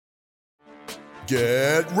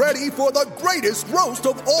Get ready for the greatest roast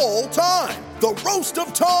of all time, the Roast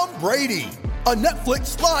of Tom Brady, a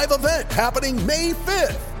Netflix live event happening May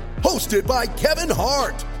 5th. Hosted by Kevin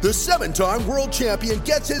Hart, the 7-time world champion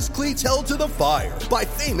gets his cleats held to the fire by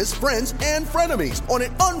famous friends and frenemies on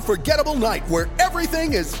an unforgettable night where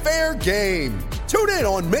everything is fair game. Tune in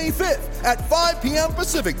on May 5th at 5 p.m.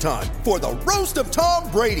 Pacific time for the Roast of Tom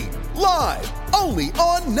Brady, live only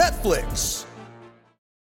on Netflix.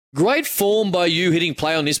 Great form by you hitting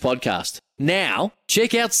play on this podcast. Now,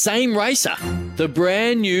 check out Same Racer, the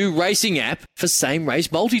brand new racing app for same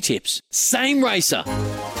race multi-tips. Same Racer.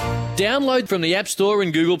 Download from the App Store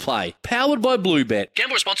and Google Play. Powered by Bluebet.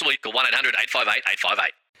 Gamble responsibly. Call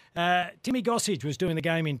 1-800-858-858. Timmy Gossage was doing the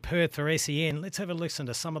game in Perth for SEN. Let's have a listen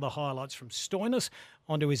to some of the highlights from Stoinis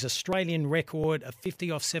onto his Australian record of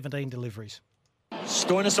 50 off 17 deliveries.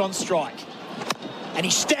 Stoinis on strike. And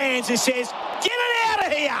he stands and says, "Get it out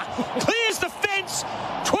of here!" Clears the fence,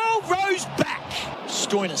 12 rows back.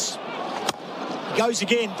 Stoinis goes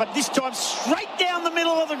again, but this time straight down the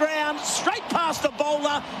middle of the ground, straight past the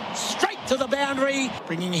bowler, straight to the boundary,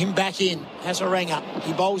 bringing him back in. Has a ringer.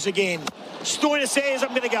 He bowls again. Stoinis says,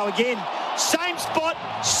 "I'm going to go again." Same spot,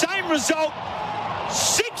 same result.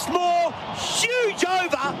 6 more, huge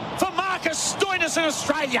over for Marcus Stoinis in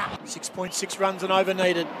Australia. 6.6 runs and over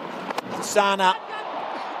needed. Sana.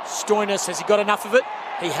 Stoinis, has he got enough of it?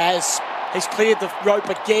 He has. He's cleared the rope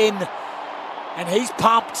again, and he's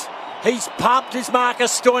pumped. He's pumped, is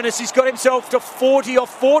Marcus Stoinis. He's got himself to 40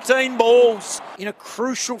 off 14 balls in a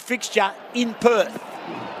crucial fixture in Perth.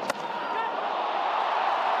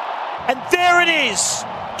 And there it is,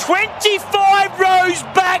 25 rows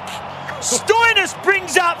back. Stoinis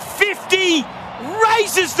brings up 50,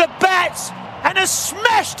 raises the bats, and has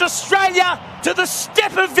smashed Australia to the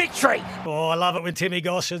step of victory. Oh, I love it when Timmy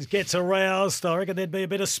Gossage gets aroused. I reckon there'd be a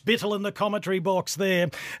bit of spittle in the commentary box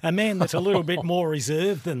there. A man that's a little bit more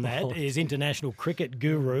reserved than that is international cricket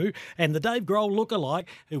guru and the Dave Grohl lookalike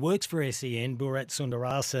who works for SEN, Bharat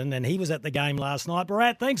Sundarasan, and he was at the game last night.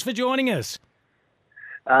 Bharat, thanks for joining us.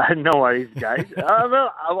 No worries, guys.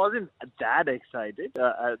 Well, I wasn't that excited,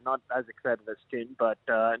 not as excited as Tim, but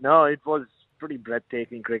no, it was pretty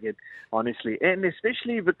breathtaking cricket, honestly, and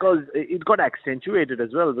especially because it got accentuated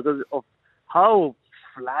as well because of how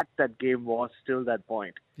flat that game was till that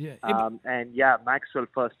point. Yeah, Maxwell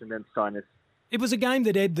first and then Stoinis. It was a game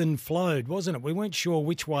that ebbed and flowed, wasn't it? We weren't sure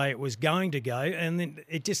which way it was going to go, and then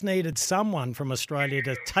it just needed someone from Australia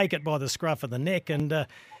to take it by the scruff of the neck, and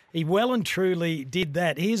he well and truly did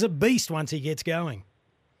that. He's a beast once he gets going.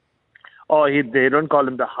 Oh, they don't call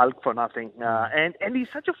him the Hulk for nothing. And he's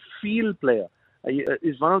such a field player.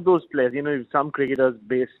 He's one of those players. You know, some cricketers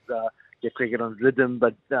base their cricket on rhythm,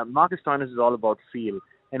 but Marcus Stoinis is all about feel.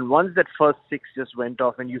 And once that first 6 just went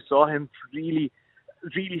off and you saw him really,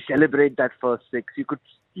 really celebrate that first 6, you could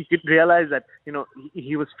realize that, you know,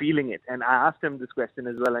 he was feeling it. And I asked him this question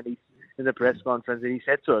as well, and he in the press conference, and he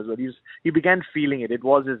said so as well. He began feeling it. It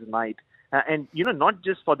was his night. And, you know, not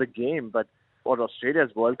just for the game, but for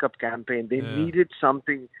Australia's World Cup campaign, they needed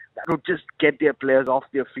something that would just get their players off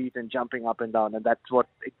their feet and jumping up and down, and that's what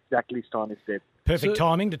exactly Stoinis did. Perfect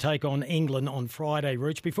timing to take on England on Friday,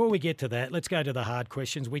 Rooch. Before we get to that, let's go to the hard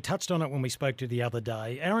questions. We touched on it when we spoke to the other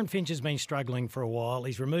day. Aaron Finch has been struggling for a while.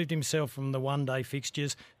 He's removed himself from the one-day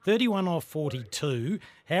fixtures, 31 off 42.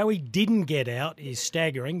 How he didn't get out is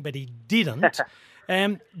staggering, but he didn't.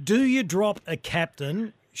 Do you drop a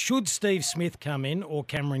captain? Should Steve Smith come in or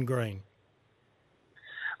Cameron Green?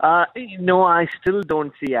 No, I still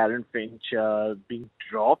don't see Aaron Finch being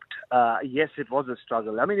dropped. Yes, it was a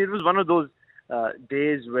struggle. I mean, it was one of those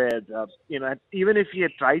days where, even if he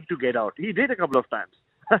had tried to get out, he did a couple of times.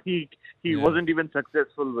 he wasn't even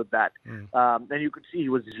successful with that. And you could see he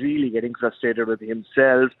was really getting frustrated with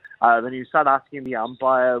himself. When you start asking the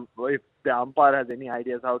umpire if the umpire has any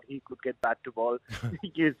ideas how he could get back to ball,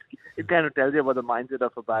 it kind of tells you about the mindset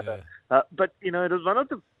of a batter. But, you know, it was one of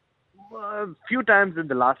the few times in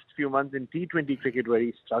the last few months in T20 cricket where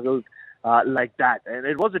he struggled like that. And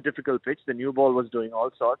it was a difficult pitch. The new ball was doing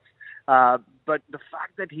all sorts. But the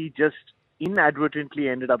fact that he just inadvertently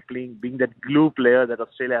ended up being that glue player that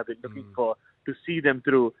Australia have been looking for to see them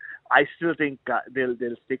through, I still think they'll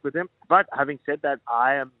stick with him. But having said that,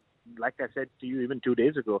 I am, like I said to you even 2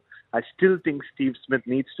 days ago, I still think Steve Smith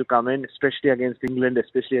needs to come in, especially against England,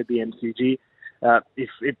 especially at the MCG. If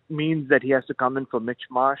it means that he has to come in for Mitch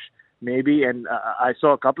Marsh, maybe. And I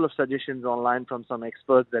saw a couple of suggestions online from some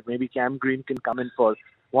experts that maybe Cam Green can come in for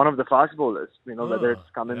one of the fast bowlers, whether it's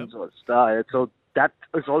Cummins or Starr. So that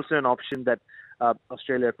is also an option that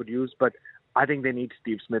Australia could use. But I think they need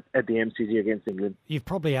Steve Smith at the MCG against England. You've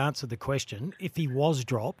probably answered the question. If he was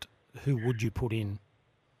dropped, who would you put in?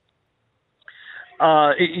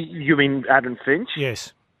 You mean Aaron Finch?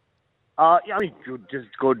 Yes. I mean, you just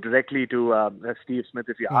go directly to Steve Smith,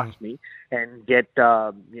 if you ask me, and get,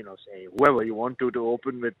 say, whoever you want to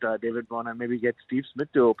open with David Warner, maybe get Steve Smith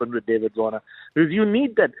to open with David Warner. Because you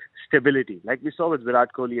need that stability, like we saw with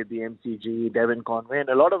Virat Kohli at the MCG, Devon Conway, and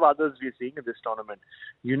a lot of others we're seeing in this tournament.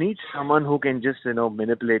 You need someone who can just,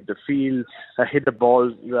 manipulate the field, hit the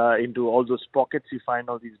ball into all those pockets you find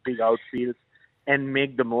all these big outfields, and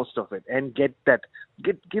make the most of it, and give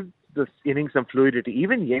the innings some fluidity.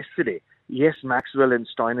 Even yesterday, yes, Maxwell and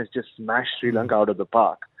Stoinis just smashed Sri Lanka out of the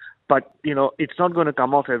park. But, it's not going to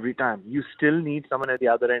come off every time. You still need someone at the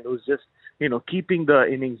other end who's just, keeping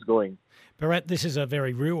the innings going. Bharat, this is a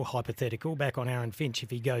very real hypothetical back on Aaron Finch. If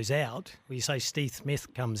he goes out, you say Steve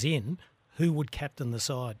Smith comes in, who would captain the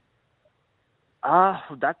side?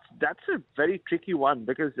 That's a very tricky one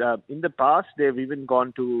because in the past they've even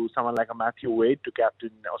gone to someone like a Matthew Wade to captain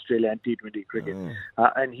Australia and T20 cricket,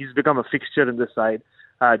 and he's become a fixture in the side.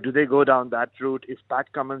 Do they go down that route? If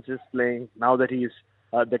Pat Cummins is playing now that he's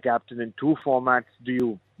the captain in 2 formats, do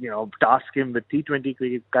you task him with T20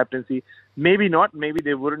 cricket captaincy? Maybe not. Maybe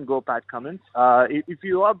they wouldn't go Pat Cummins. If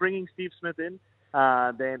you are bringing Steve Smith in,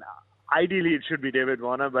 then ideally, it should be David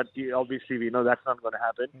Warner, but obviously we know that's not going to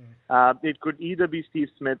happen. It could either be Steve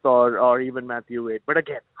Smith or even Matthew Wade. But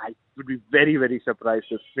again, I would be very, very surprised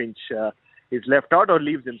if Finch is left out or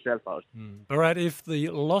leaves himself out. Bharat, if the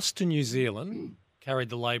loss to New Zealand carried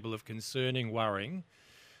the label of concerning, worrying,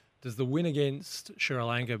 does the win against Sri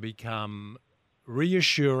Lanka become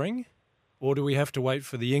reassuring, or do we have to wait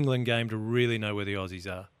for the England game to really know where the Aussies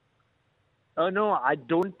are? No, I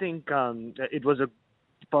don't think it was a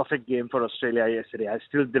perfect game for Australia yesterday. I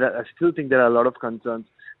still think there are a lot of concerns.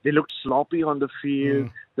 They looked sloppy on the field.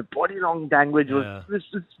 The body language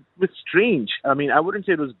was strange. I mean, I wouldn't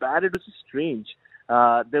say it was bad. It was just strange.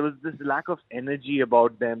 There was this lack of energy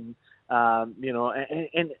about them. And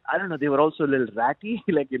I don't know. They were also a little ratty.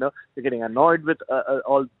 They're getting annoyed with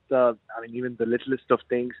all the. I mean, even the littlest of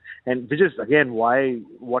things. And which is again why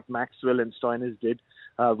what Maxwell and Stoinis did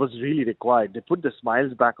was really required. They put the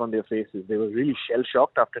smiles back on their faces. They were really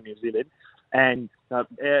shell-shocked after New Zealand. And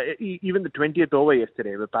even the 20th over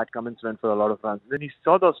yesterday, where Pat Cummins went for a lot of runs, when he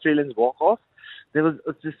saw the Australians walk off, there was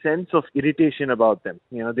this sense of irritation about them.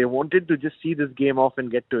 They wanted to just see this game off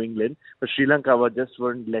and get to England, but Sri Lanka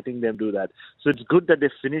weren't letting them do that. So it's good that they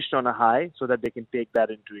finished on a high so that they can take that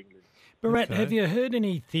into England. Bharat, have you heard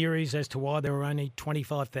any theories as to why there were only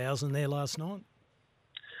 25,000 there last night?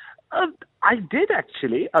 I did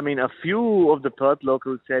actually. I mean, a few of the Perth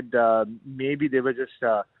locals said maybe they were just,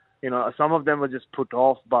 some of them were just put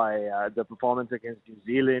off by the performance against New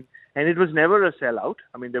Zealand. And it was never a sellout.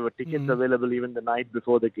 I mean, there were tickets available even the night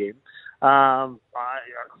before the game.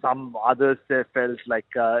 Some others felt like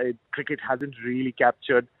cricket hasn't really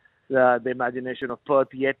captured the imagination of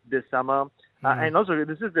Perth yet this summer. And also,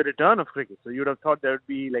 this is the return of cricket, so you'd have thought there would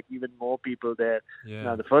be even more people there.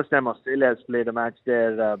 Yeah. The first time Australia has played a match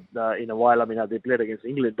there in a while. I mean, they played against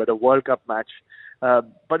England, but a World Cup match.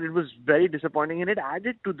 But it was very disappointing, and it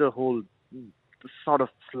added to the whole sort of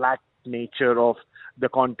flat nature of the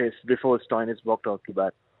contest before Stoinis walked out to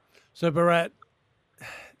bat. So, Bharat,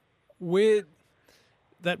 where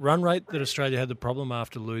that run rate that Australia had the problem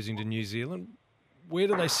after losing to New Zealand, where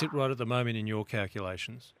do they sit right at the moment in your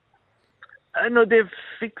calculations? No, they've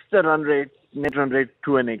fixed the net run rate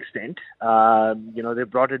to an extent. They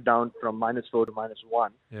brought it down from -4 to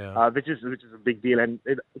 -1, which is a big deal, and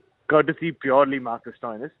courtesy purely Marcus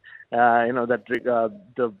Stoinis.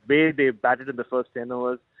 The way they batted in the first 10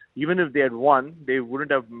 overs, even if they had won, they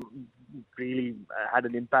wouldn't have really had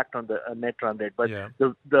an impact on the net run rate. But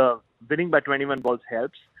the winning by 21 balls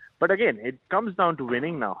helps. But again, it comes down to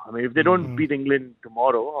winning now. I mean, if they don't beat England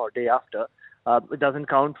tomorrow or day after, it doesn't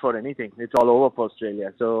count for anything. It's all over for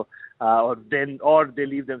Australia. So, or they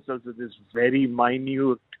leave themselves with this very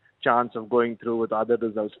minute chance of going through with other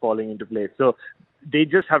results falling into place. So they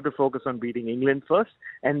just have to focus on beating England first,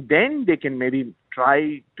 and then they can maybe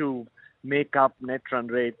try to make up net run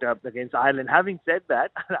rate against Ireland. Having said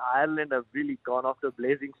that, Ireland have really gone off to a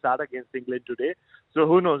blazing start against England today. So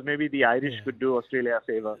who knows, maybe the Irish could do Australia a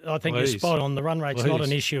favour. I think you're spot on. The run rate's not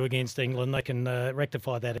an issue against England. They can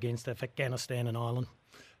rectify that against Afghanistan and Ireland.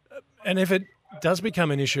 And if it does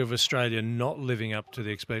become an issue of Australia not living up to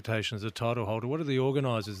the expectations of the title holder, what do the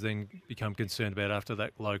organisers then become concerned about after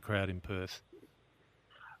that low crowd in Perth?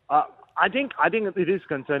 I think it is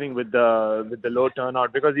concerning with the low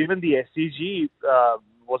turnout, because even the SCG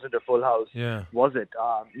wasn't a full house, was it?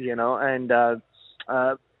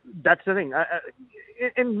 That's the thing.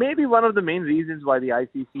 And maybe one of the main reasons why the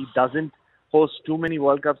ICC doesn't host too many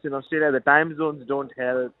World Cups in Australia, the time zones don't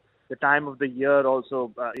help. The time of the year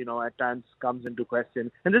also, at times comes into question.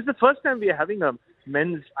 And this is the first time we are having a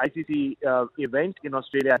men's ICC event in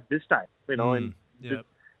Australia at this time,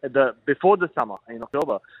 before the summer in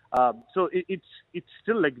October. So it's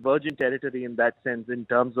still like virgin territory in that sense in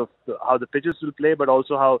terms of how the pitches will play, but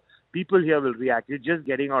also how people here will react. You're just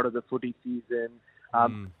getting out of the footy season.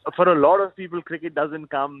 For a lot of people, cricket doesn't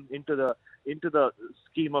come into the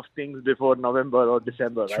scheme of things before November or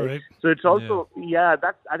December, right? True. So it's also,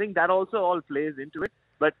 I think that also all plays into it.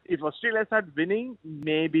 But if Australia starts winning,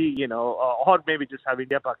 maybe, or maybe just have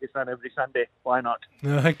India-Pakistan every Sunday. Why not?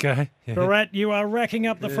 Okay. Yeah. Bharat, you are racking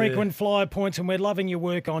up the frequent flyer points, and we're loving your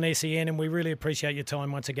work on SEN, and we really appreciate your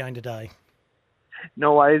time once again today.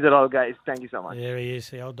 No worries at all, guys. Thank you so much. There he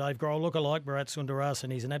is, the old Dave Grohl lookalike, Bharat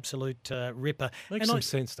Sundaresan. He's an absolute ripper. Makes some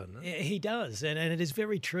sense, doesn't it? He does, and it is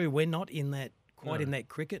very true. We're not in that in that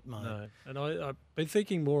cricket mode. No, and I've been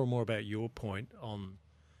thinking more and more about your point on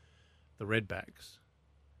the Redbacks,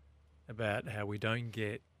 about how we don't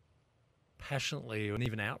get passionately or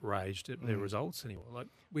even outraged at their results anymore. Like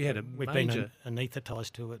we've been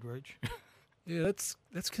anaesthetised to it, Rooch. Yeah,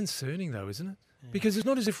 that's concerning though, isn't it? Yeah. Because it's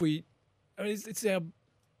not as if we. I mean,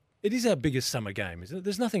 it is our biggest summer game, isn't it?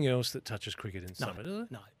 There's nothing else that touches cricket in summer, does it?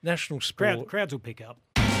 No. National sport. Crowds will pick up.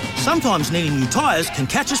 Sometimes needing new tyres can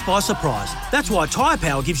catch us by surprise. That's why Tyre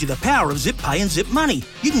Power gives you the power of Zip Pay and Zip Money.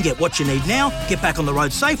 You can get what you need now, get back on the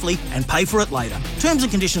road safely and pay for it later. Terms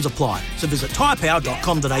and conditions apply. So visit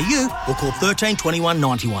tyrepower.com.au or call 13 21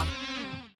 91.